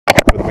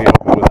me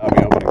without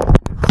me opening.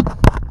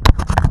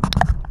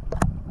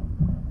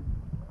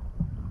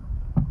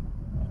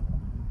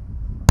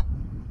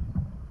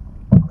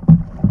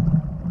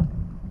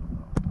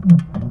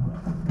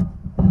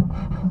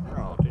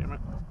 Oh, damn it.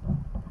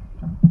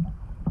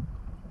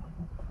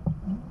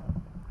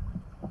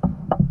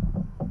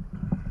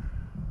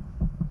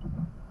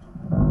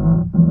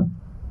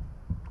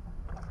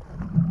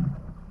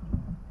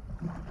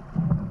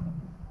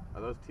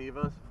 Are those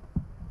Tivas?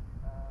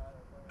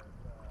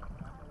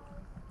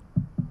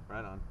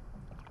 Right on.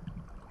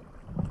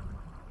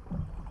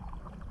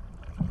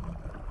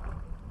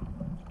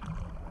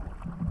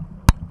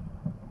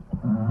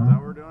 Is that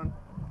what we're doing?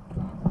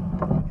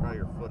 Try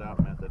your foot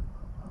out method.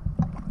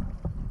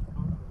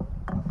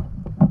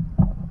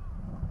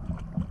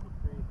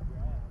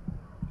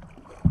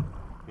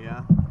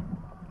 Yeah.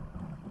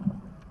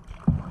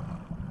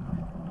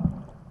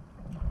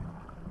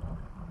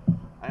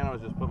 I can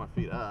always just put my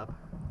feet up.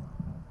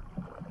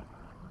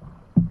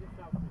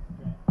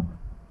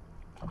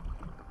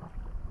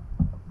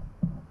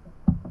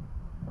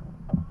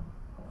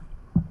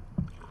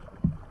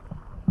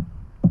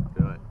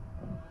 Do it.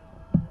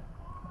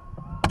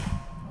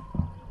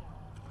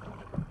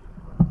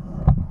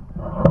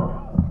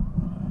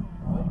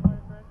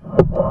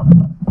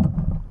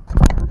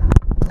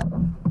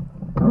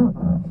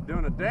 She's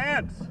doing a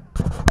dance.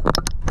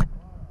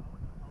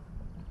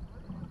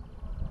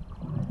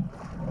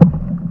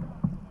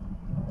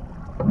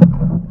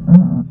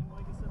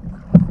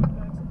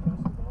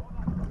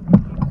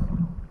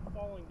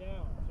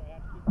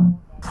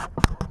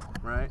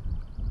 Right.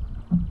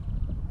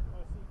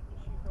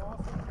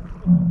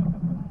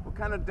 What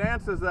kind of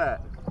dance is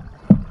that?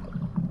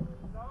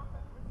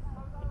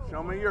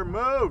 Show me your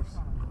moves.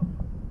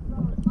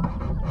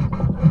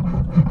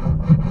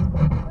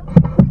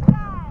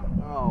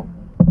 Oh.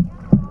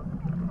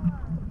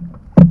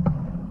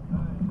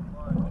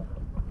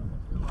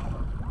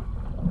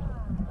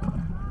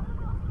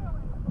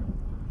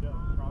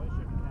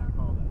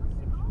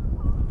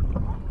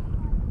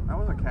 I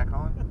wasn't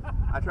catcalling.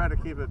 I tried to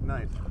keep it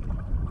nice.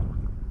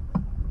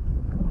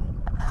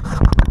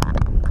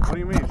 What do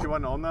you mean? She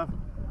wasn't old enough?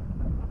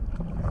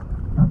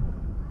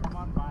 Come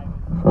on,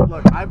 Biden.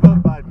 Look, I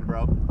vote Biden,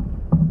 bro.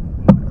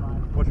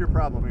 What's your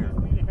problem here? You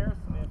need a hair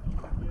snip. You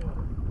can do it.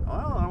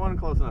 Well, I wasn't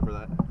close enough for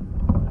that.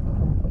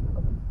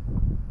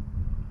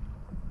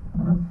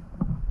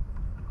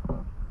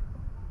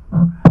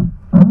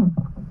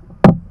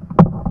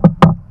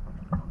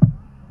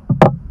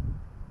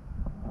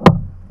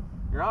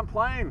 You're on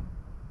plane.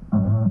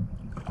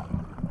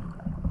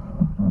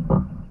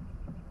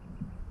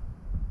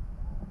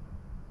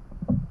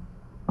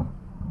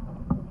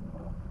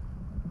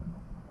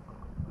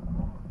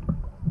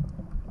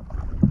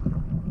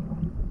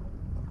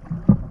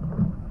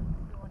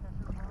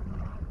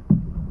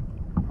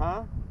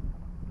 Huh?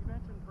 You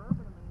mentioned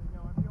bourbon a minute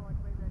ago. I feel like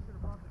maybe I should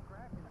have brought the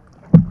crack in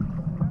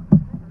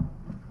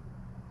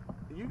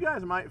there. You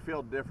guys might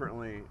feel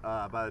differently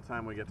by the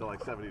time we get to like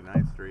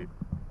 79th Street.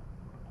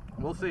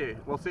 We'll see.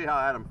 We'll see how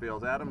Adam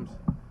feels. Adam's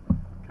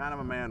kind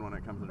of a man when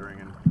it comes to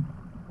drinking,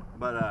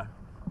 but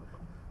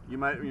you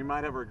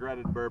might have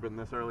regretted bourbon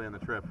this early in the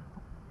trip.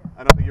 I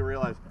don't think you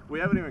realize we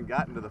haven't even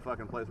gotten to the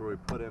fucking place where we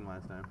put in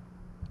last time.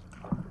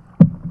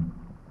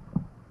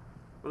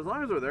 But as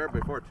long as we're there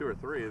before 2 or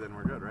 3, then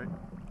we're good, right?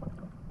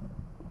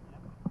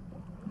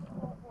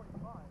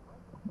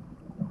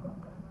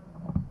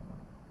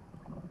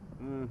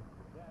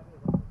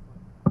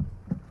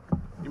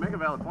 You make a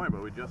valid point,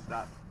 but we just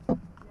stopped.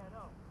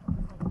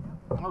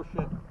 Oh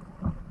shit.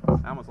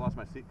 I almost lost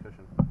my seat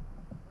cushion.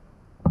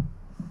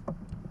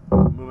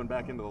 I'm moving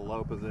back into the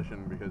low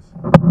position because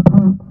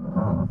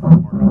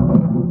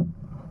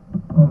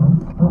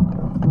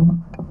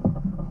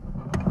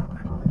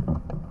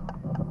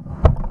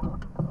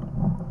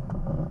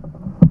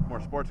more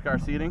sports car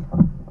seating.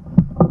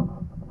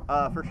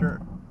 For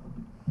sure.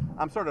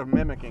 I'm sort of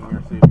mimicking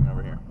your seating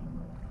over here.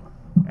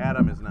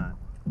 Adam is not.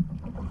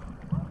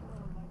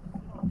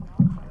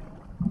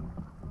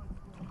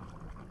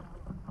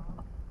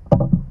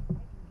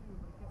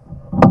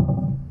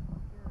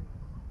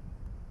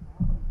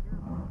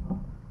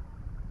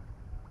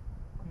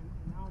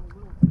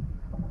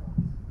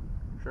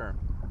 Sure.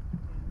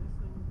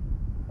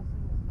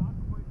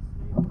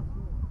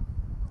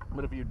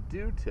 But if you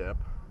do tip,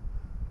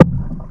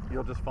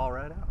 you'll just fall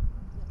right out.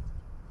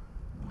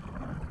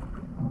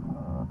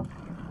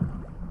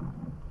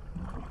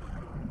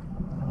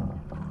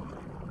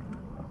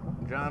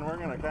 John, we're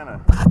gonna kind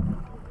of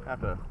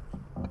have to.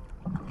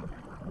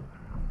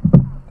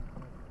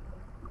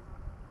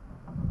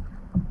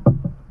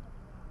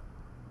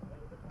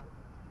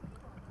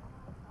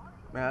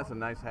 Man, that's a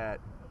nice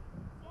hat.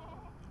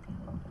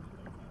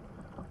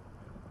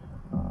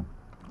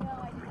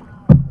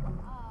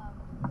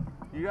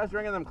 You guys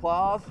drinking them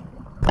claws?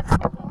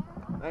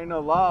 There ain't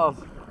no laws.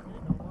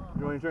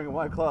 You ain't drinking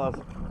White Claws.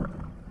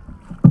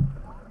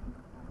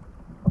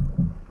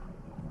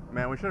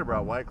 Man, we should have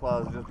brought White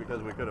Claws just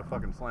because we could have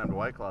fucking slammed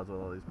White Claws with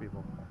all these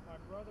people. My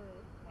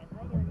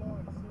brother-in-law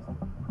and sister.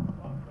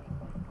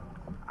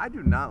 I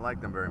do not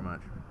like them very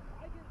much.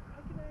 I can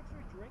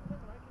actually drink them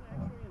and I can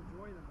actually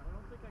enjoy them, but I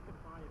don't think I could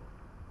buy it.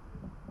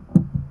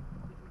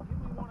 If you give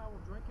me one, I will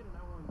drink it and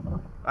I will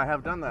enjoy it. I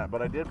have done that,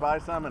 but I did buy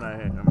some and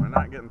I'm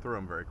not getting through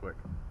them very quick.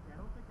 Yeah, I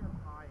don't think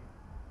I'd buy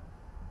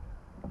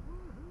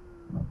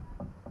it.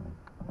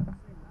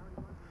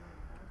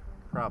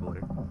 Probably.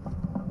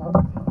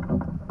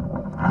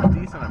 A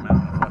decent amount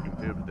of fucking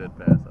tubes did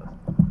pass us.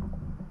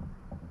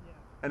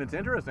 And it's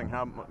interesting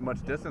how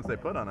much distance they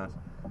put on us.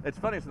 It's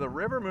funny, so the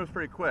river moves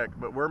pretty quick,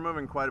 but we're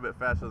moving quite a bit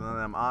faster than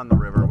them on the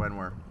river when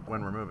we're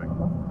moving.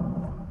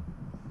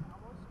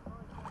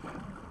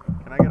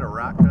 Can I get a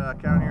rock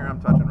count here? I'm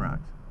touching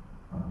rocks.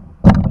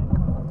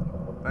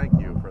 Thank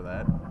you for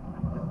that.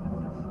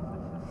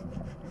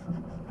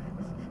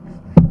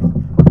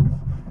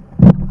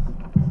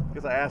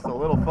 Guess I asked a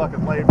little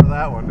fucking late for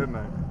that one, didn't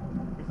I?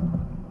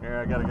 Here,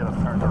 I gotta get us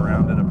turned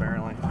around it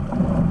apparently.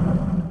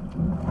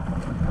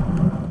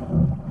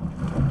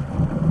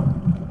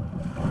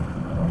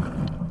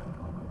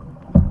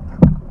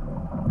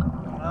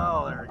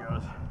 Oh, there it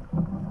goes.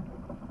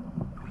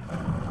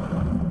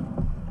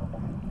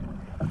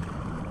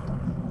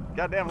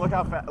 Goddamn! Look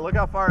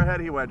how far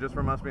ahead he went just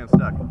from us being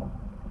stuck.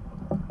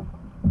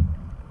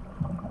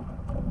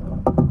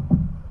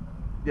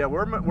 Yeah,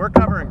 we're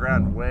covering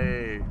ground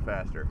way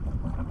faster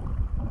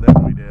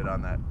than we did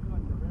on that.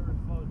 Like the river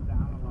slows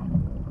down a lot.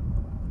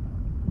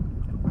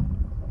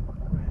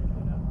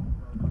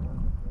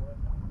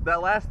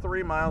 That last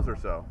 3 miles or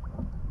so.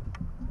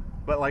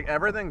 But like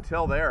everything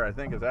till there, I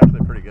think is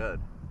actually pretty good.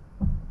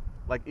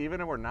 Like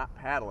even if we're not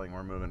paddling,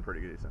 we're moving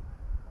pretty decent.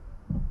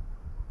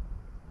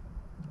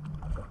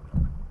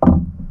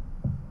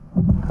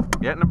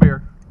 Getting a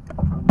beer.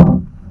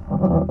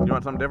 You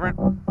want something different?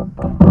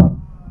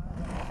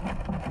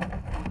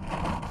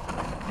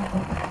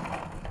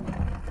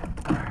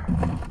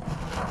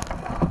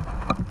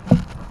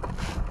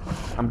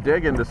 I'm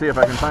digging to see if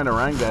I can find a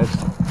rangdash.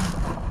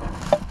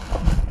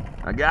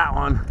 I got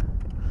one.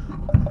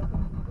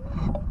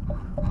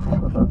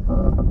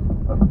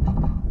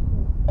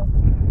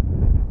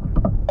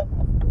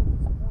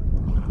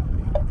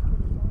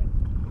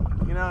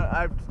 You know,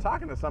 I was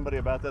talking to somebody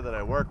about that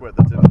I work with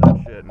that's into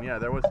that shit, and yeah,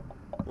 there was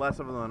less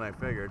of them than I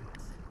figured.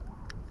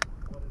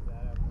 What is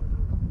that?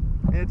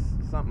 It's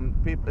something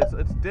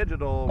it's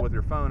digital with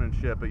your phone and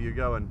shit, but you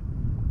go and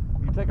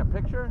you take a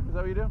picture. Is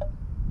that what you do? No,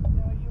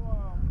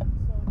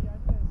 so the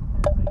idea is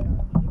they give you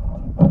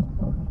GPS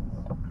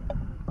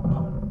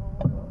coordinates.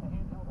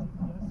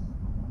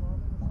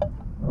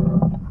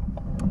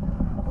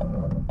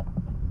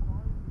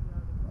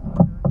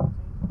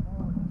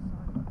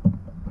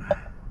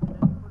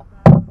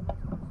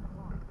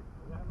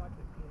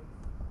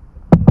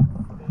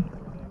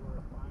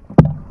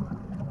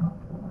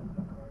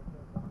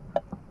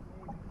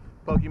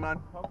 Pokemon?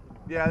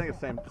 Yeah, I think it's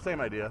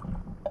same idea.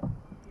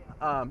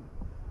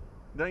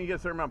 Don't you get a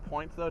certain amount of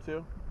points though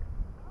too?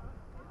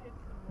 It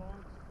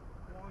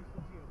belongs to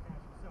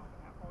geocache itself.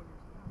 All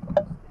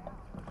your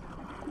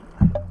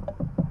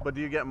stats. But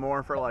do you get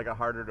more for like a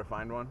harder to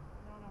find one?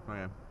 No.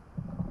 Okay.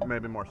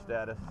 Maybe more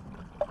status.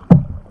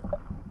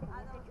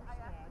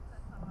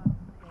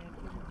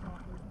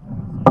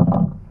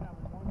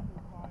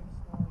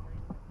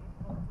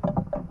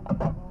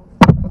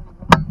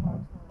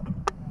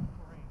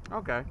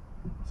 Okay.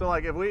 So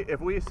like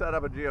if we set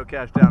up a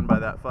geocache down by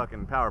that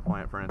fucking power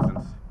plant, for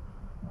instance,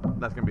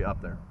 that's gonna be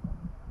up there.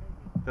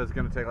 Because it's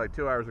gonna take like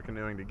 2 hours of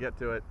canoeing to get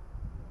to it,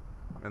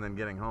 and then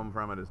getting home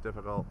from it is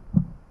difficult.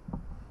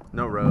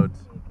 No roads.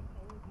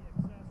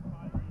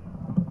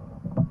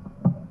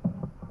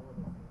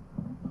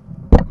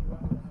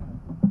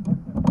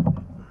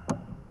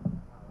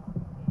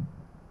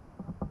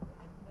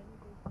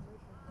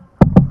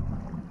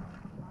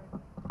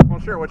 Well,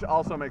 sure, which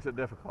also makes it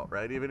difficult,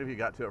 right? Even if you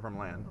got to it from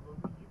land.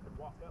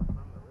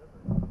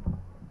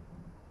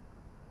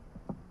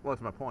 Well,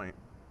 that's my point.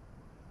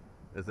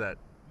 Is that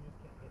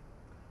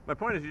my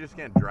point is you just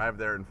can't drive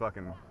there and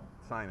fucking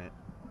sign it.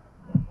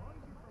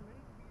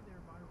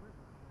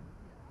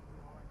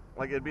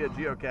 Like it'd be a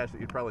geocache that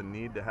you'd probably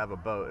need to have a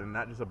boat, and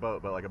not just a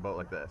boat, but like a boat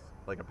like this.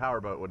 Like a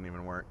power boat wouldn't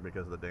even work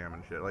because of the dam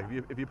and shit. Like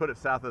if you put it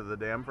south of the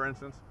dam, for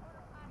instance,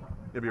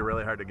 it'd be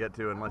really hard to get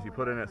to unless you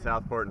put it in at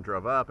Southport and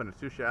drove up, and it's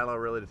too shallow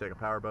really to take a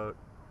power boat.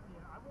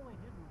 Yeah, I've only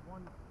hidden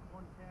one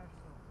cache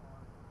so far,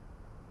 and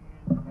you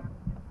have to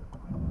get to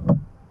it.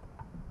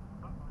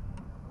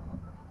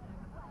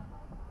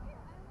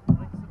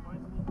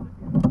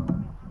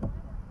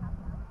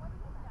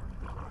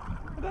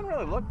 It doesn't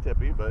really look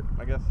tippy, but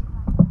I guess.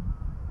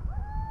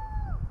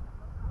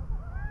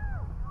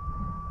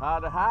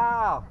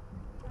 How?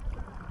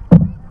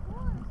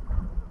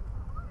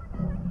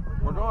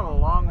 We're going a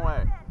long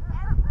way.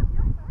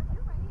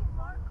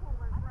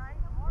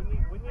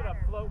 We need a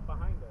float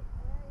behind us.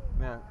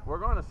 Yeah, we're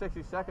going to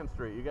 62nd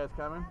Street. You guys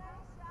coming?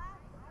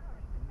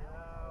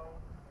 No.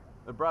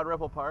 The Broad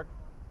Ripple Park?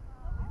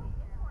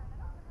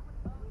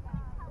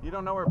 You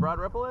don't know where Broad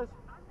Ripple is?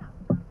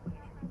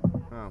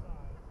 Oh.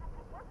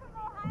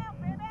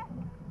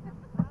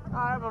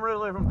 I'm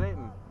originally from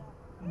Dayton.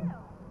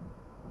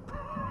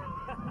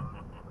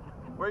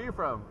 Where are you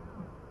from?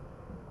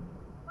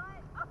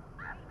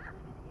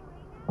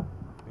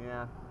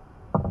 Yeah.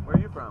 Where are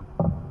you from?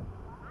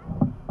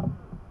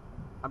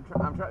 I'm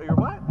trying. You're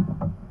what?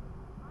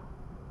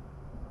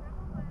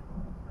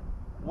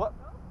 What?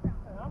 Hey,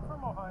 I'm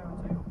from Ohio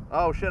too.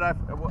 Oh shit! I'm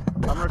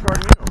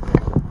recording you.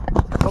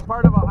 What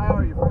part of Ohio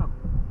are you from?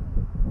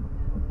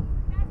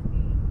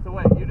 So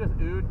wait, you just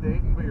oohed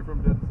Dayton, but you're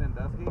from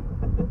Sandusky?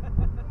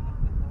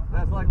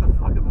 That's like the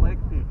fucking lake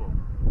people.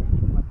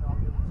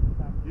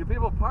 You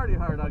people party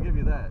hard, I'll give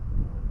you that.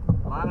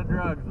 A lot of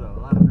drugs though,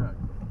 a lot of drugs.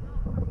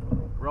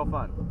 Real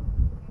fun.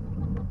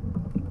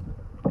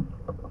 I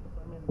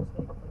made a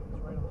mistake. It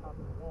was right on top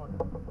of the water.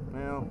 Well, And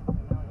now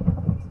I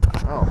can't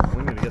dance. oh,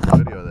 we need to get the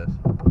video of this.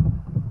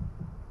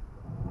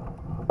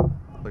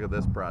 Look at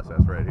this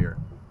process right here.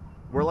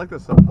 We're like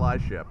the supply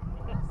ship.